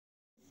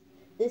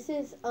This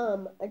is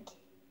a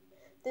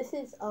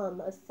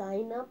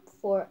sign up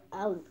for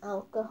an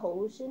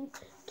Algicosathlon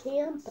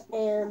camp,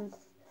 and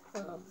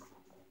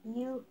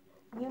you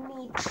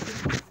need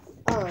to,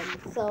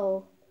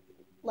 so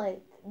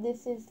like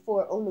this is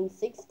for only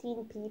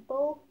 16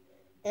 people,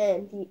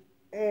 and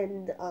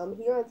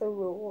here are the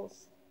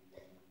rules.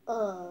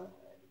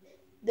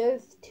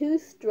 There's 2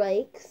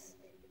 strikes.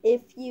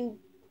 If you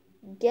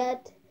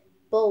get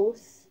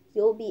both,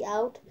 you'll be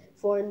out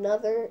for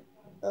another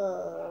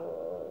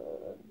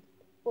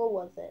what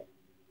was it?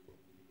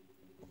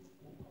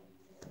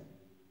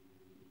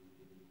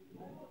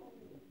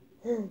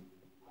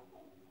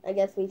 I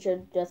guess we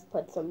should just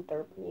put some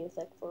derp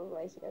music for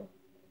right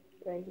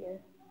here,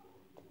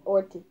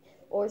 or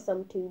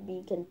some to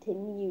be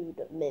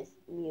continued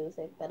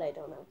music, but I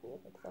don't have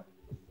music, so.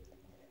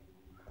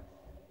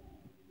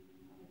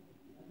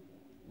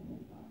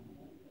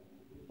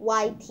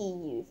 YT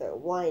user,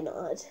 why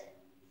not?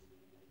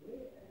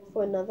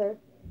 For another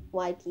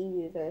YT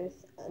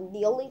users, and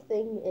the only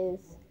thing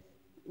is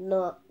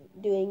not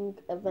doing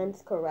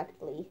events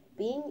correctly.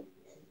 Being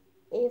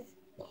if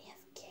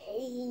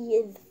AFK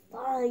is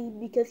fine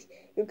because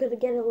you're gonna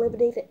get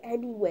eliminated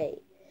anyway.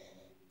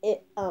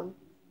 If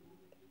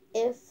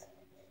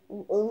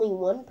only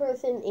one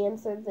person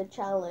answered the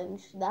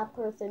challenge, that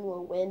person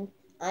will win.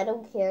 I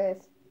don't care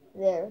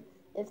if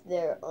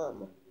they're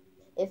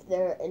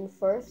in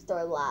first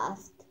or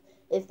last.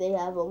 If they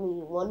have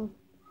only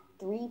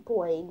 3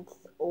 points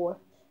or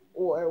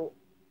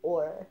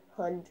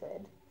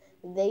 100,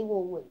 they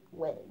will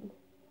win.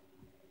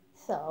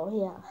 So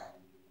yeah,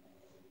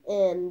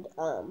 and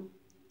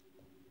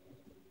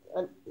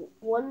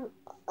one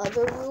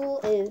other rule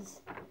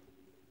is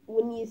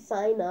when you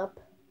sign up,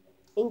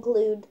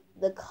 include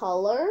the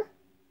color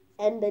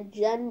and the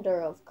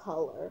gender of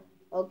color.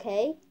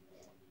 Okay?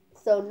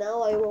 So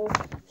now I will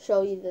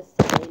show you the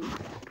sign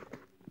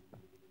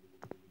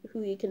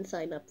who you can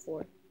sign up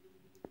for.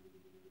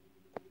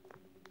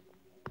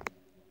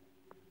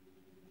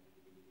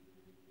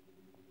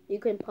 You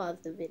can pause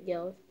the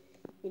video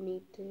if you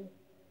need to.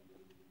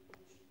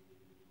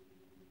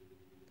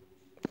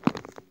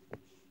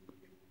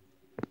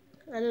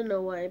 I don't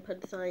know why I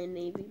put cyan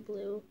navy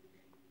blue.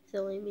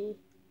 Silly me.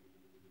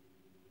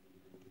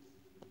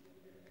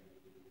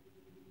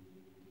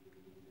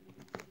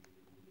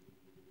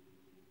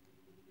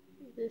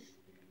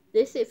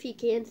 This, if you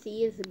can't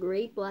see, is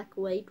gray, black,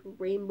 white,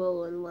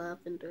 rainbow, and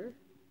lavender.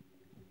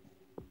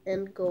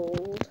 And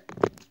gold.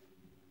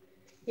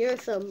 Here are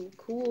some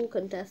cool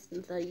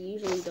contestants that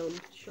usually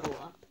don't show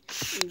up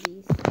in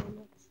these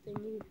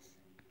thingies.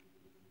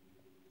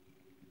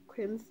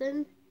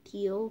 Crimson,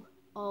 teal,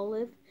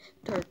 olive,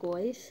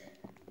 turquoise,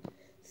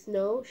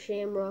 snow,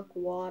 shamrock,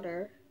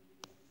 water,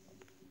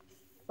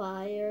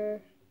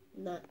 fire,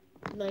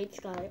 night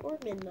sky or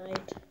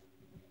midnight,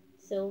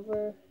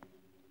 silver,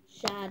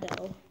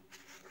 shadow,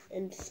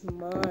 and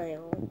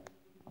smile.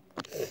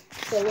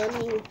 So let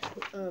me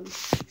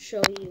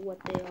show you what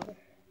they are.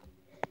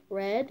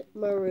 Red,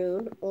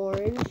 maroon,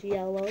 orange,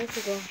 yellow,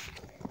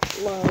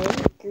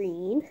 lime,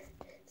 green,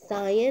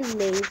 cyan,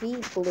 navy,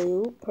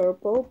 blue,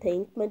 purple,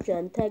 pink,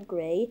 magenta,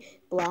 gray,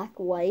 black,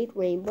 white,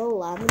 rainbow,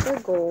 lavender,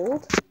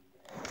 gold,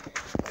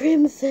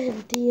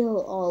 crimson,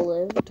 teal,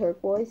 olive,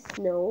 turquoise,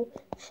 snow,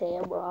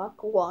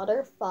 shamrock,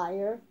 water,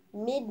 fire,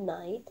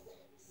 midnight,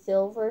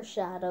 silver,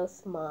 shadow,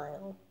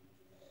 smile.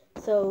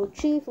 So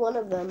choose one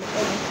of them, and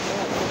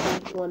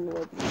that one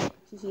will be.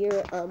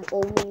 Here,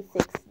 only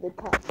the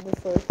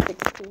first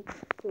 16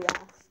 who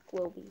ask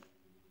will be.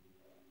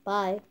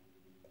 Bye.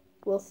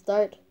 We'll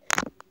start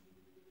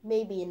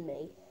maybe in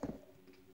May.